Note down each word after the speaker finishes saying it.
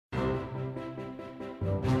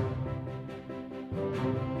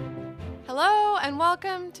Hello and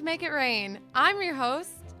welcome to Make It Rain. I'm your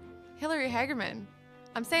host, Hillary Hagerman.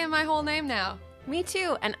 I'm saying my whole name now. Me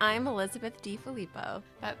too, and I'm Elizabeth DiFilippo.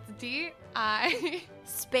 That's D-I...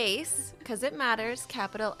 Space, because it matters,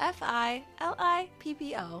 capital F-I-L-I-P-P-O.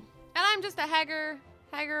 And I'm just a haggard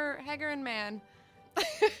man.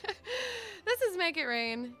 This is Make It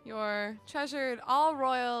Rain, your treasured all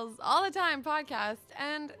royals, all the time podcast.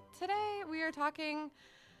 And today we are talking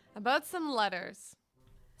about some letters.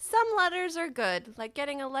 Some letters are good, like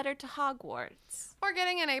getting a letter to Hogwarts. Or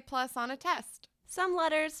getting an A+ on a test. Some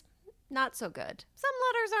letters, not so good. Some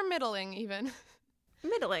letters are middling, even.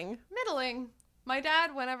 Middling. My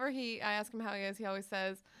dad, whenever I ask him how he is, he always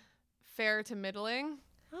says fair to middling.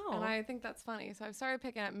 Oh. And I think that's funny. So I've started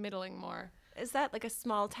picking up middling more. Is that like a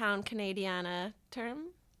small town Canadiana term?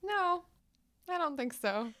 No, I don't think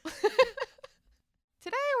so.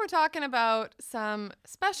 Today we're talking about some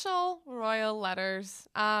special royal letters.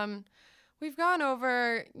 We've gone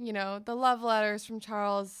over, the love letters from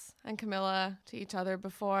Charles and Camilla to each other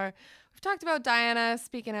before. We've talked about Diana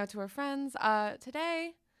speaking out to her friends.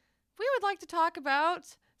 Today, we would like to talk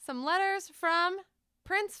about some letters from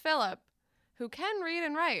Prince Philip, who can read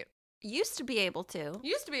and write. Used to be able to.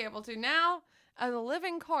 Now, as a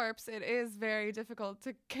living corpse, it is very difficult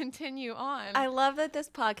to continue on. I love that this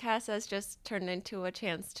podcast has just turned into a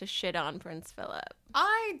chance to shit on Prince Philip.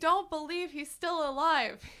 I don't believe he's still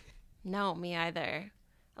alive. No, me either.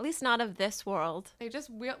 At least not of this world. They just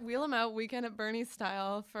wheel him out Weekend at Bernie's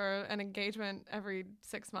style for an engagement every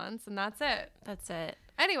 6 months, and that's it. That's it.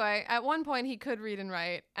 Anyway, at one point he could read and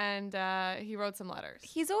write, and he wrote some letters.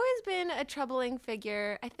 He's always been a troubling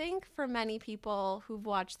figure, I think, for many people who've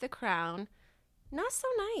watched The Crown. Not so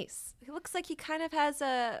nice. He looks like he kind of has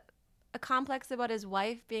a complex about his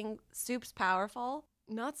wife being soups powerful.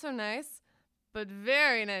 Not so nice, but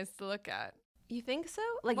very nice to look at. You think so?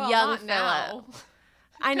 Like well, young not Philip. now.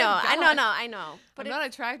 I know. But I'm not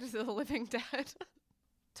attracted to the living dead.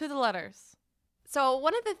 To the letters. So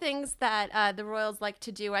one of the things that the royals like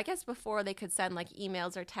to do, I guess before they could send like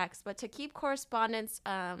emails or texts, but to keep correspondence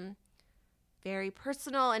very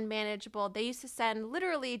personal and manageable, they used to send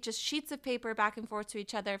literally just sheets of paper back and forth to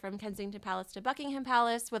each other from Kensington Palace to Buckingham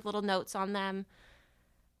Palace with little notes on them.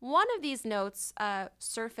 One of these notes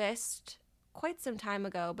surfaced quite some time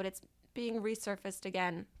ago, but it's being resurfaced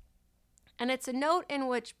again. And it's a note in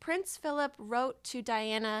which Prince Philip wrote to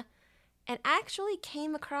Diana and actually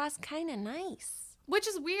came across kind of nice. Which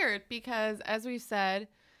is weird because, as we've said,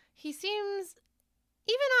 he seems,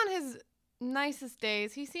 even on his nicest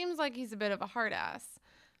days, he seems like he's a bit of a hard ass.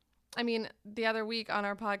 I mean, the other week on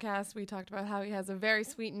our podcast, we talked about how he has a very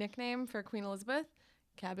sweet nickname for Queen Elizabeth,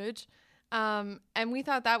 Cabbage. And we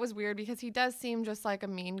thought that was weird because he does seem just like a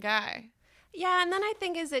mean guy. Yeah, and then I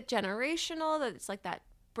think, is it generational that it's like that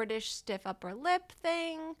British stiff upper lip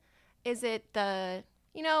thing? Is it the,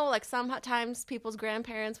 like sometimes people's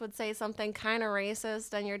grandparents would say something kind of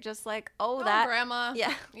racist and you're just like, oh, that. Grandma.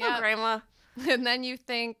 Yeah, yeah. Oh, grandma. And then you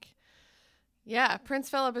think, yeah, Prince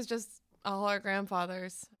Philip is just all our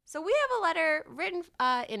grandfathers. So we have a letter written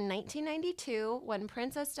in 1992 when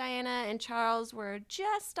Princess Diana and Charles were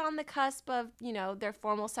just on the cusp of, their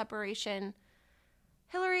formal separation.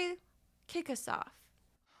 Hillary, kick us off.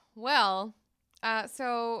 Well,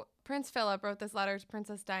 so Prince Philip wrote this letter to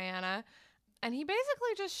Princess Diana, and he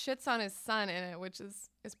basically just shits on his son in it, which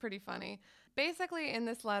is pretty funny. Basically, in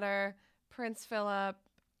this letter, Prince Philip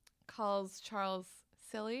calls Charles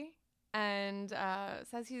silly and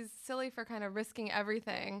says he's silly for kind of risking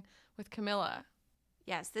everything with Camilla.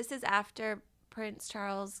 Yes, this is after Prince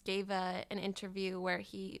Charles gave an interview where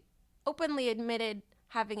he openly admitted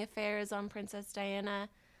having affairs on Princess Diana.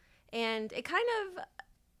 And it kind of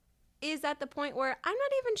is at the point where I'm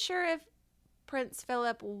not even sure if Prince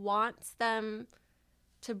Philip wants them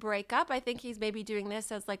to break up. I think he's maybe doing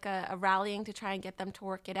this as like a rallying to try and get them to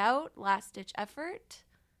work it out, last-ditch effort.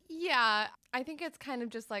 Yeah, I think it's kind of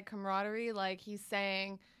just like camaraderie. Like he's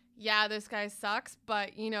saying, yeah, this guy sucks,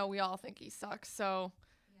 but, we all think he sucks. So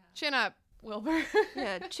Chin up, Wilbur.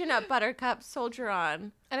 Yeah, chin up, Buttercup, soldier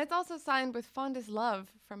on. And it's also signed with fondest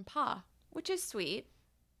love from Pa. Which is sweet.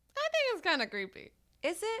 I think it's kind of creepy.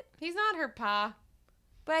 Is it? He's not her Pa.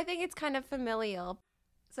 But I think it's kind of familial.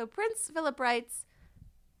 So Prince Philip writes,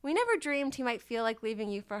 "We never dreamed he might feel like leaving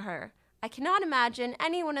you for her. I cannot imagine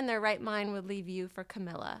anyone in their right mind would leave you for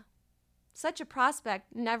Camilla. Such a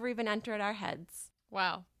prospect never even entered our heads."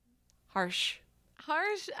 Wow. Harsh.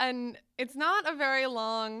 And it's not a very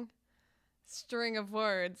long string of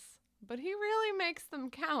words, but he really makes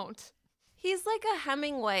them count. He's like a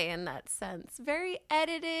Hemingway in that sense. Very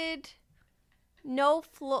edited. No,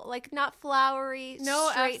 not flowery, No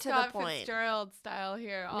straight F. to Scott the point. Fitzgerald style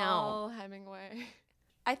here. No. All Hemingway.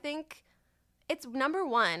 I think it's number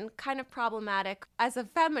one, kind of problematic as a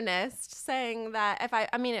feminist, saying that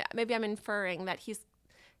maybe I'm inferring that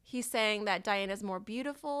he's saying that Diana's more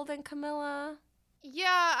beautiful than Camilla.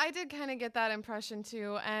 Yeah, I did kind of get that impression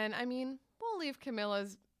too. And I mean, we'll leave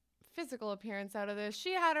Camilla's physical appearance out of this.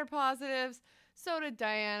 She had her positives. So did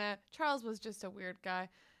Diana. Charles was just a weird guy.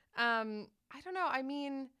 I don't know. I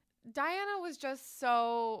mean, Diana was just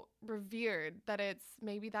so revered that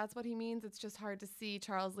maybe that's what he means. It's just hard to see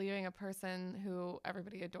Charles leaving a person who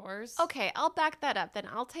everybody adores. Okay, I'll back that up then.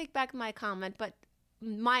 I'll take back my comment, but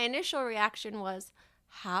my initial reaction was,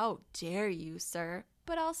 how dare you, sir?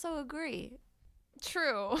 But also agree.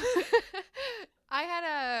 True. I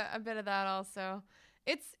had a bit of that also.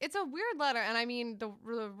 It's a weird letter, and I mean, the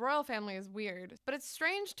royal family is weird, but it's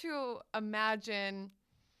strange to imagine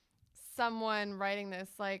someone writing this.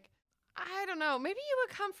 Like, I don't know, maybe you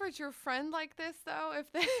would comfort your friend like this though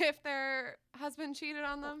if their husband cheated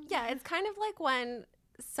on them. Yeah, it's kind of like when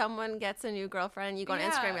someone gets a new girlfriend, you go on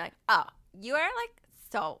Yeah. Instagram, you're like, oh, you are like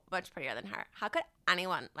so much prettier than her. How could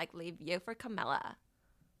anyone like leave you for Camilla?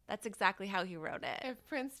 That's exactly how he wrote it. If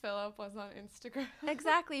Prince Philip was on Instagram.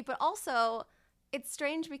 Exactly, but also it's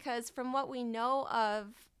strange because from what we know of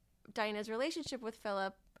Diana's relationship with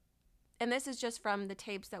Philip, and this is just from the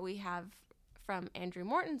tapes that we have from Andrew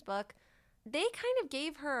Morton's book, they kind of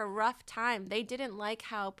gave her a rough time. They didn't like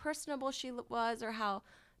how personable she was or how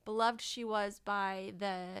beloved she was by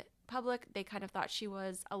the public. They kind of thought she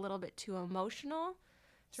was a little bit too emotional.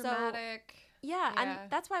 Dramatic. So, yeah, Yeah.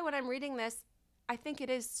 and that's why when I'm reading this, I think it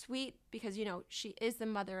is sweet because, she is the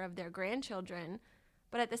mother of their grandchildren.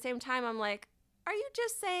 But at the same time, I'm like, are you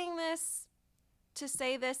just saying this to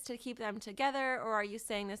say this to keep them together, or are you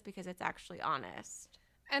saying this because it's actually honest?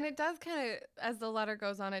 And it does kind of, as the letter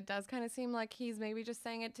goes on, it does kind of seem like he's maybe just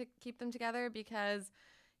saying it to keep them together, because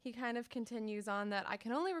he kind of continues on that I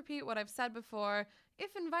can only repeat what I've said before.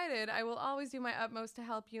 If invited, I will always do my utmost to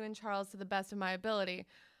help you and Charles to the best of my ability.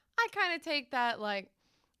 I kind of take that like,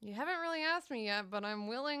 you haven't really asked me yet, but I'm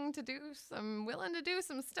willing to do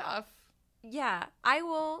some stuff. Yeah, I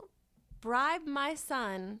will bribe my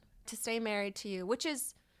son to stay married to you, which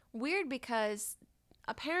is weird because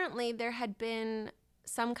apparently there had been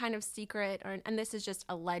some kind of secret, and this is just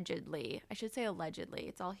allegedly, I should say allegedly,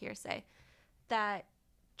 it's all hearsay, that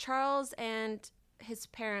Charles and his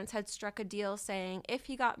parents had struck a deal saying if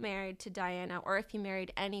he got married to Diana or if he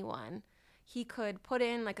married anyone, he could put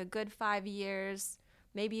in like a good 5 years,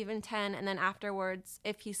 maybe even 10, and then afterwards,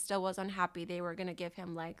 if he still was unhappy, they were going to give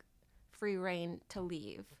him like free reign to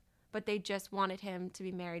leave. But they just wanted him to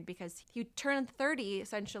be married because he turned 30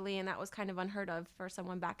 essentially, and that was kind of unheard of for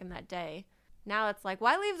someone back in that day. Now it's like,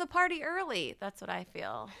 why leave the party early? That's what I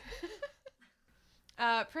feel.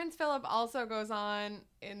 Prince Philip also goes on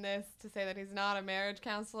in this to say that he's not a marriage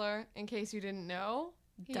counselor, in case you didn't know.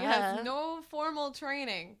 He has no formal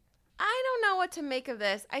training. I don't know what to make of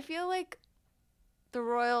this. I feel like the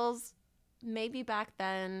royals, maybe back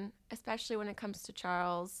then, especially when it comes to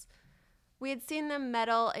Charles, we had seen them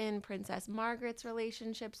meddle in Princess Margaret's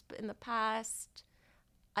relationships in the past.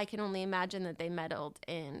 I can only imagine that they meddled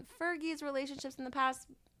in Fergie's relationships in the past.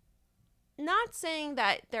 Not saying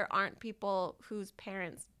that there aren't people whose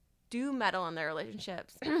parents do meddle in their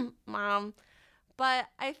relationships, Mom, but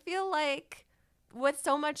I feel like with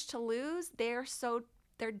so much to lose, they're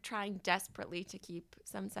trying desperately to keep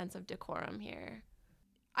some sense of decorum here.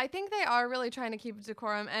 I think they are really trying to keep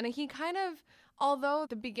decorum, and he kind of, although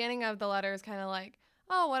the beginning of the letter is kind of like,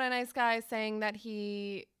 oh, what a nice guy, saying that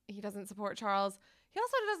he doesn't support Charles. He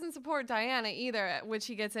also doesn't support Diana either, which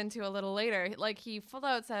he gets into a little later. Like, he full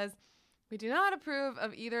out says, we do not approve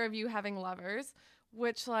of either of you having lovers,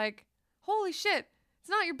 which, like, holy shit, it's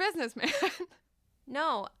not your business, man.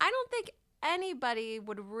 No, I don't think anybody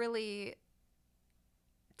would really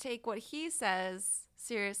take what he says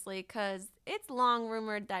seriously, because it's long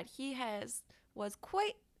rumored that he was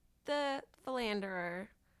quite the philanderer,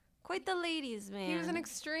 quite the ladies' man. He was an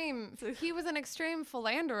extreme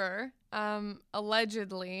philanderer,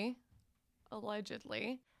 allegedly.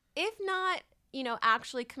 If not,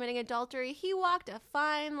 actually committing adultery, he walked a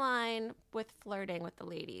fine line with flirting with the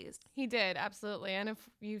ladies. He did, absolutely. And if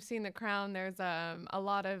you've seen The Crown, there's a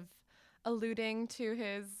lot of alluding to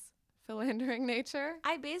his philandering nature.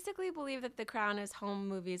 I basically believe that The Crown is home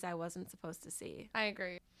movies I wasn't supposed to see. I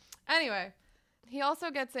agree. Anyway, he also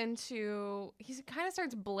gets into, he kind of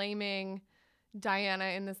starts blaming Diana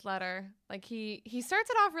in this letter. Like, he starts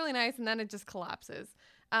it off really nice, and then it just collapses.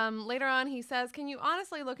 Later on, he says, can you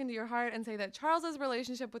honestly look into your heart and say that Charles's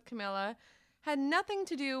relationship with Camilla had nothing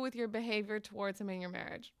to do with your behavior towards him in your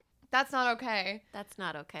marriage. That's not okay. That's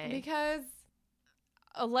not okay. Because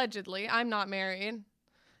allegedly, I'm not married.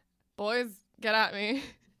 Boys, get at me.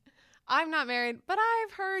 I'm not married, but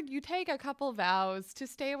I've heard you take a couple vows to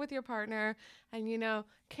stay with your partner and,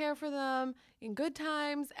 care for them in good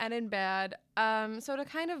times and in bad. So to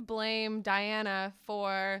kind of blame Diana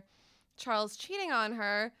for Charles cheating on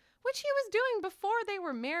her, which he was doing before they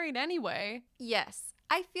were married anyway. Yes.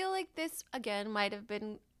 I feel like this, again, might have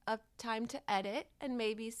been a time to edit and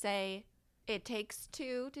maybe say, it takes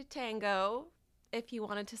two to tango, if he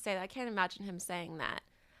wanted to say that. I can't imagine him saying that.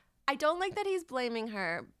 I don't like that he's blaming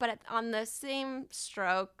her, but on the same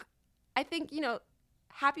stroke, I think,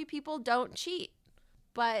 happy people don't cheat.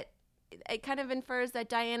 But it kind of infers that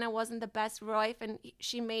Diana wasn't the best wife and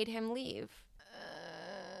she made him leave.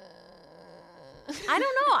 I don't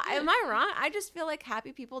know. Am I wrong? I just feel like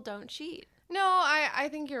happy people don't cheat. No, I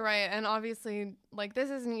think you're right. And obviously, this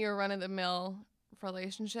isn't your run-of-the-mill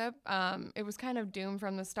relationship. It was kind of doomed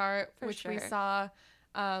from the start, For which sure. we saw,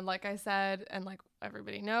 like I said, and like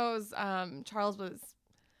everybody knows, Charles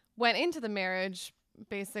went into the marriage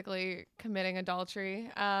basically committing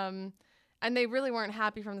adultery. And they really weren't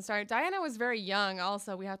happy from the start. Diana was very young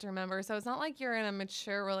also, we have to remember. So it's not like you're in a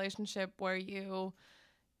mature relationship where you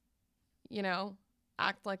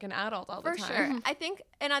act like an adult all the time. For sure. I think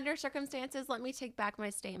in other circumstances, let me take back my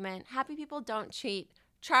statement. Happy people don't cheat.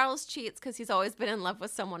 Charles cheats because he's always been in love with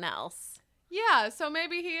someone else. Yeah, so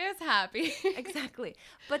maybe he is happy. Exactly.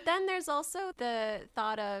 But then there's also the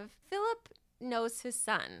thought of Philip knows his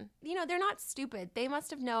son. They're not stupid. They must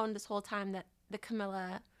have known this whole time that the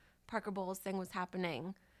Camilla Parker Bowles thing was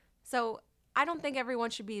happening. So I don't think everyone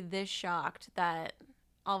should be this shocked that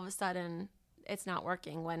all of a sudden it's not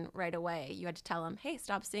working when right away you had to tell him, hey,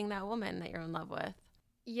 stop seeing that woman that you're in love with.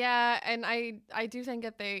 Yeah, and I do think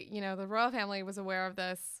that they, the royal family was aware of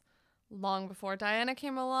this long before Diana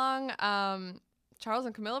came along. Charles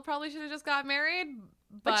and Camilla probably should have just got married.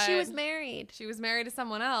 But she was married. She was married to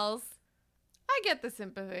someone else. I get the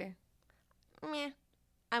sympathy. Meh.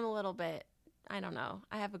 I'm a little bit, I don't know.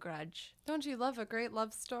 I have a grudge. Don't you love a great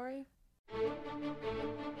love story?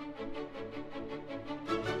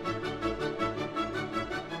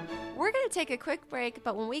 We're going to take a quick break,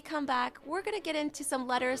 but when we come back, we're going to get into some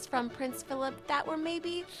letters from Prince Philip that were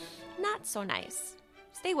maybe not so nice.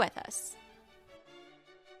 Stay with us.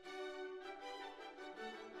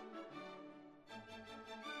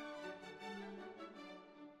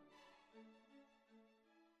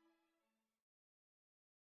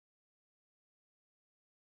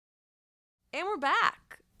 And we're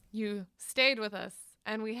back. You stayed with us,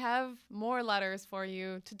 and we have more letters for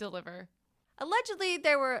you to deliver. Allegedly,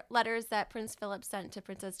 there were letters that Prince Philip sent to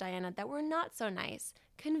Princess Diana that were not so nice.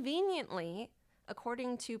 Conveniently,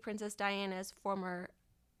 according to Princess Diana's former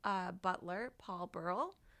butler, Paul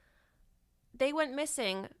Burrell, they went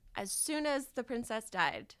missing as soon as the princess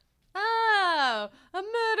died. Oh, a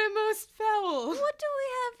murder most foul. What do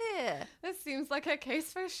we have here? This seems like a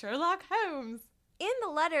case for Sherlock Holmes. In the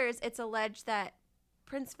letters, it's alleged that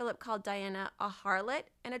Prince Philip called Diana a harlot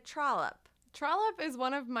and a trollop. Trollop is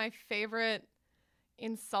one of my favorite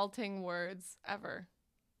insulting words ever.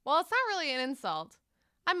 Well, it's not really an insult.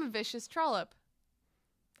 I'm a vicious trollop.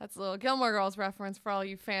 That's a little Gilmore Girls reference for all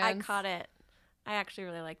you fans. I caught it. I actually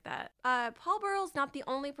really like that. Paul Burrell's not the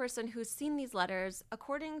only person who's seen these letters.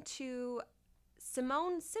 According to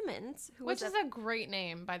Simone Simmons, which is a great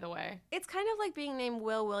name, by the way. It's kind of like being named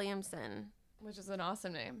Will Williamson. Which is an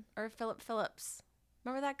awesome name. Or Philip Phillips.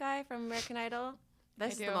 Remember that guy from American Idol?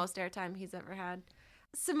 This is the most airtime he's ever had.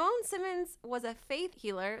 Simone Simmons was a faith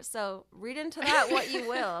healer, so read into that what you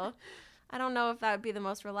will. I don't know if that would be the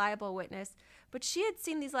most reliable witness, but she had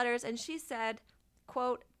seen these letters and she said,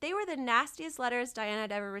 quote, they were the nastiest letters Diana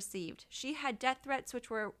had ever received. She had death threats which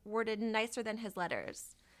were worded nicer than his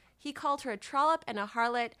letters. He called her a trollop and a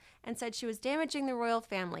harlot and said she was damaging the royal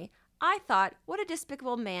family. I thought, what a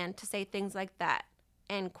despicable man to say things like that,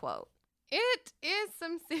 end quote. It is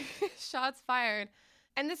some serious shots fired.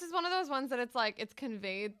 And this is one of those ones that it's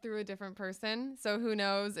conveyed through a different person. So who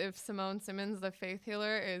knows if Simone Simmons, the faith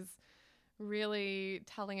healer, is really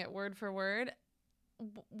telling it word for word.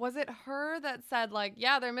 Was it her that said,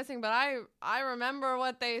 yeah, they're missing, but I remember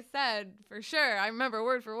what they said for sure. I remember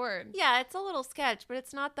word for word. Yeah, it's a little sketch, but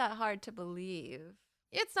it's not that hard to believe.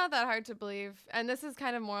 It's not that hard to believe. And this is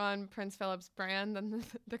kind of more on Prince Philip's brand than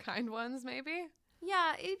the kind ones, maybe.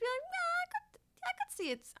 Yeah, he'd be like, I could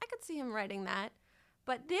see it. I could see him writing that.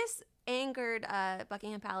 But this angered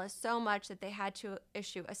Buckingham Palace so much that they had to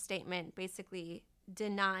issue a statement basically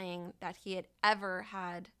denying that he had ever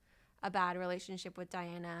had a bad relationship with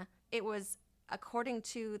Diana. It was according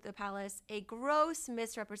to the palace, a gross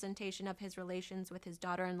misrepresentation of his relations with his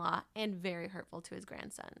daughter-in-law and very hurtful to his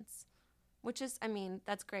grandsons. Which is, I mean,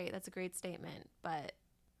 that's great. That's a great statement, but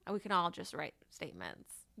we can all just write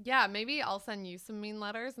statements. Yeah, maybe I'll send you some mean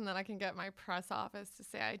letters and then I can get my press office to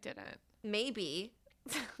say I didn't. Maybe.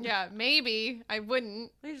 Yeah, maybe. I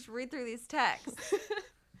wouldn't. We just read through these texts.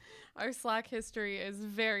 Our Slack history is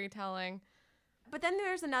very telling. But then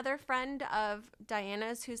there's another friend of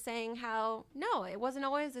Diana's who's saying how, no, it wasn't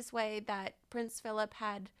always this way, that Prince Philip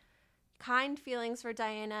had kind feelings for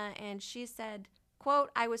Diana, and she said,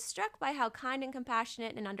 quote, "I was struck by how kind and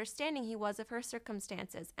compassionate and understanding he was of her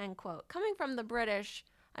circumstances," end quote. Coming from the British,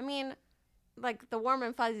 I mean, like, the warm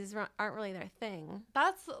and fuzzies aren't really their thing.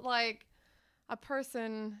 That's like a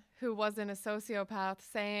person who wasn't a sociopath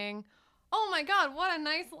saying, "Oh my God, what a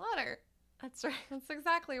nice letter." That's right. That's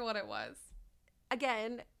exactly what it was.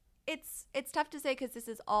 Again, it's tough to say because this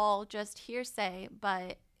is all just hearsay,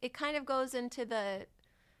 but it kind of goes into the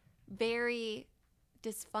very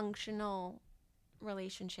dysfunctional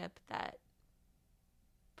relationship that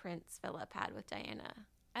Prince Philip had with Diana.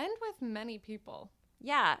 And with many people.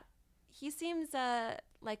 Yeah, he seems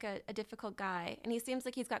like a difficult guy, and he seems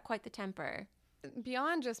like he's got quite the temper.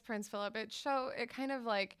 Beyond just Prince Philip, it kind of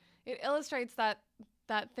like, it illustrates that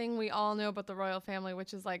thing we all know about the royal family,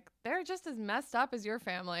 which is like, they're just as messed up as your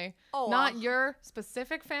family. Oh, not your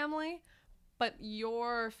specific family, but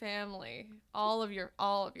your family. All of your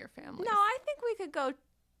families. No, I think we could go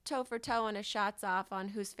toe for toe and a shots off on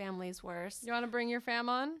whose family's worse. You want to bring your fam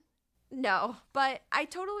on? No, but I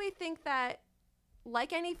totally think that,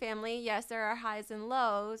 like any family, yes, there are highs and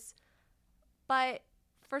lows, but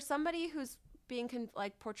for somebody who's being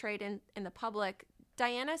portrayed in the public,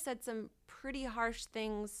 Diana said some pretty harsh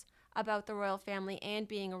things about the royal family and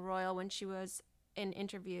being a royal when she was in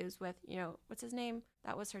interviews with, what's his name?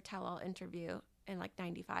 That was her tell-all interview in like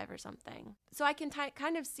 95 or something. So I can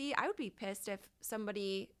kind of see, I would be pissed if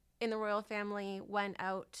somebody in the royal family went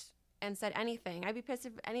out and said anything. I'd be pissed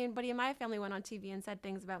if anybody in my family went on TV and said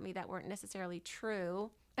things about me that weren't necessarily true.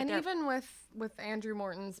 And even with Andrew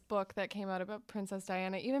Morton's book that came out about Princess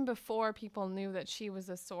Diana, even before people knew that she was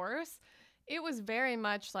a source, it was very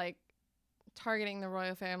much like targeting the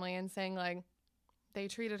royal family and saying like they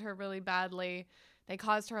treated her really badly. They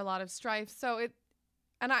caused her a lot of strife. So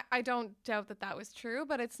I don't doubt that was true,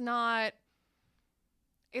 but it's not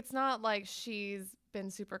like she's been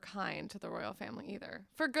super kind to the royal family either,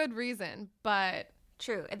 for good reason. But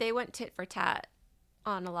true, they went tit for tat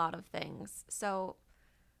on a lot of things. So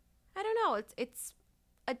I don't know. It's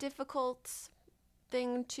a difficult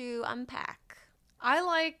thing to unpack. I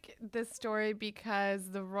like this story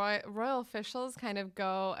because the royal officials kind of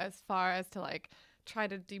go as far as to like try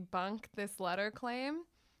to debunk this letter claim.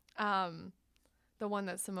 The one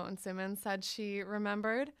that Simone Simmons said she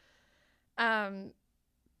remembered.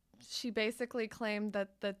 She basically claimed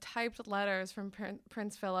that the typed letters from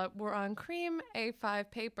Prince Philip were on cream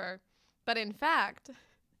A5 paper. But in fact,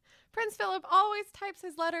 Prince Philip always types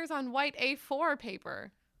his letters on white A4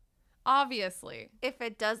 paper. Obviously. If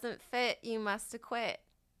it doesn't fit, you must acquit.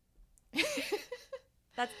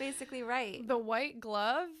 That's basically right. The white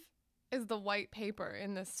glove is the white paper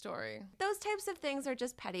in this story. Those types of things are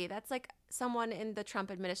just petty. That's like someone in the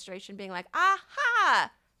Trump administration being like,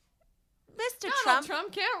 aha! Mr. Donald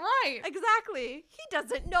Trump can't write. Exactly. He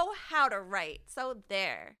doesn't know how to write. So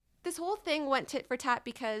there. This whole thing went tit for tat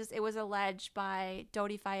because it was alleged by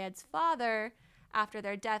Dodi Fayed's father after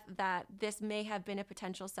their death that this may have been a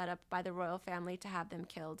potential setup by the royal family to have them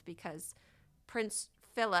killed because Prince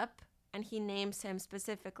Philip, and he names him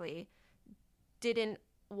specifically, didn't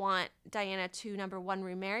want Diana to, number one,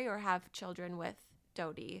 remarry or have children with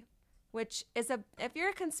Dodi. Which is if you're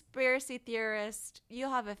a conspiracy theorist,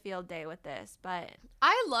 you'll have a field day with this, but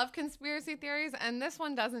I love conspiracy theories, and this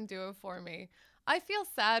one doesn't do it for me. I feel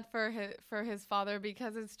sad for his father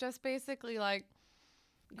because it's just basically like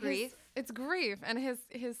grief. It's grief, and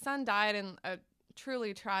his son died in a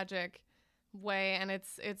truly tragic way, and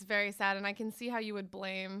it's very sad, and I can see how you would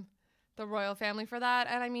blame the royal family for that.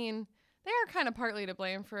 And I mean, they are kind of partly to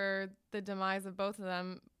blame for the demise of both of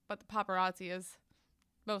them, but the paparazzi is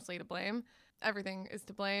mostly to blame. Everything is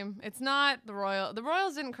to blame. It's not the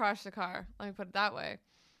Royals didn't crash the car. Let me put it that way.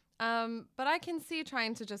 But I can see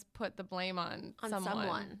trying to just put the blame on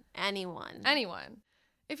someone. Anyone.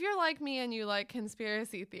 If you're like me and you like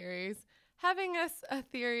conspiracy theories, having a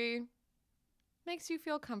theory makes you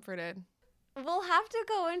feel comforted. We'll have to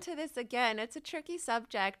go into this again. It's a tricky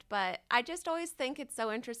subject, but I just always think it's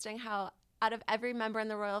so interesting how out of every member in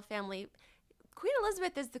the royal family, Queen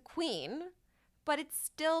Elizabeth is the queen, but it's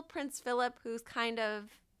still Prince Philip who's kind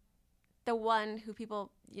of the one who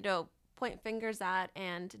people, point fingers at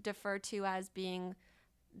and defer to as being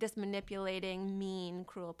this manipulating, mean,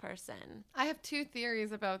 cruel person. I have 2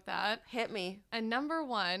 theories about that. Hit me. And number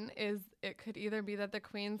 1 is it could either be that the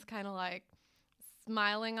queen's kind of like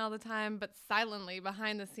smiling all the time, but silently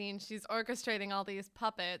behind the scenes, she's orchestrating all these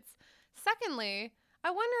puppets. Secondly,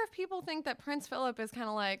 I wonder if people think that Prince Philip is kind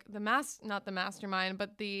of like not the mastermind,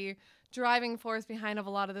 but the driving force behind of a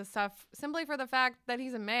lot of this stuff simply for the fact that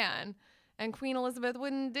he's a man. And Queen Elizabeth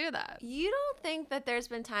wouldn't do that. You don't think that there's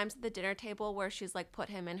been times at the dinner table where she's like put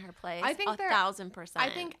him in her place? I think 1,000%. I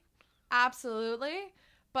think absolutely.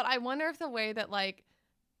 But I wonder if the way that like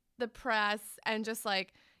the press and just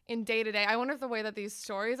like in day to day, I wonder if the way that these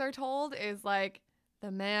stories are told is like the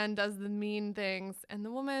man does the mean things and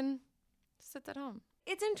the woman sits at home.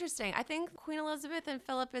 It's interesting. I think Queen Elizabeth and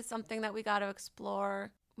Philip is something that we got to explore.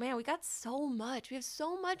 Man, we got so much. We have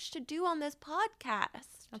so much to do on this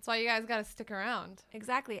podcast. That's why you guys got to stick around.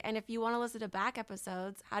 Exactly. And if you want to listen to back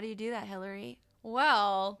episodes, how do you do that, Hillary?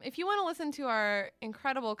 Well, if you want to listen to our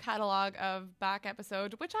incredible catalog of back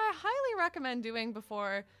episodes, which I highly recommend doing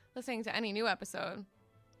before listening to any new episode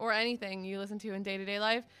or anything you listen to in day-to-day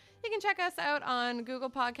life, you can check us out on Google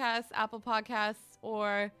Podcasts, Apple Podcasts,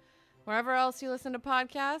 or wherever else you listen to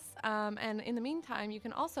podcasts. And in the meantime, you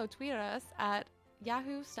can also tweet at us at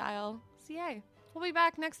YahooStyleCA. We'll be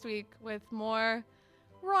back next week with more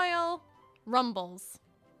Royal Rumbles.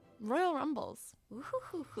 Royal Rumbles.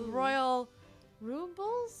 Ooh. Royal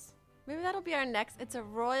Rubles? Maybe that'll be our next. It's a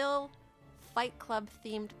Royal Fight Club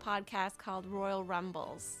themed podcast called Royal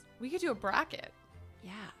Rumbles. We could do a bracket.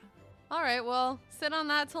 Yeah. All right, well, sit on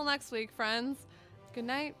that till next week, friends. Good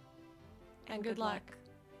night and good luck.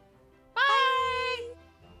 Bye.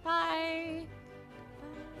 Bye.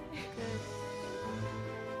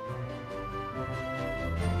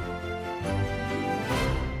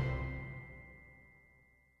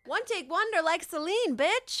 One take wonder like Celine,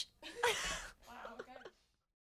 bitch.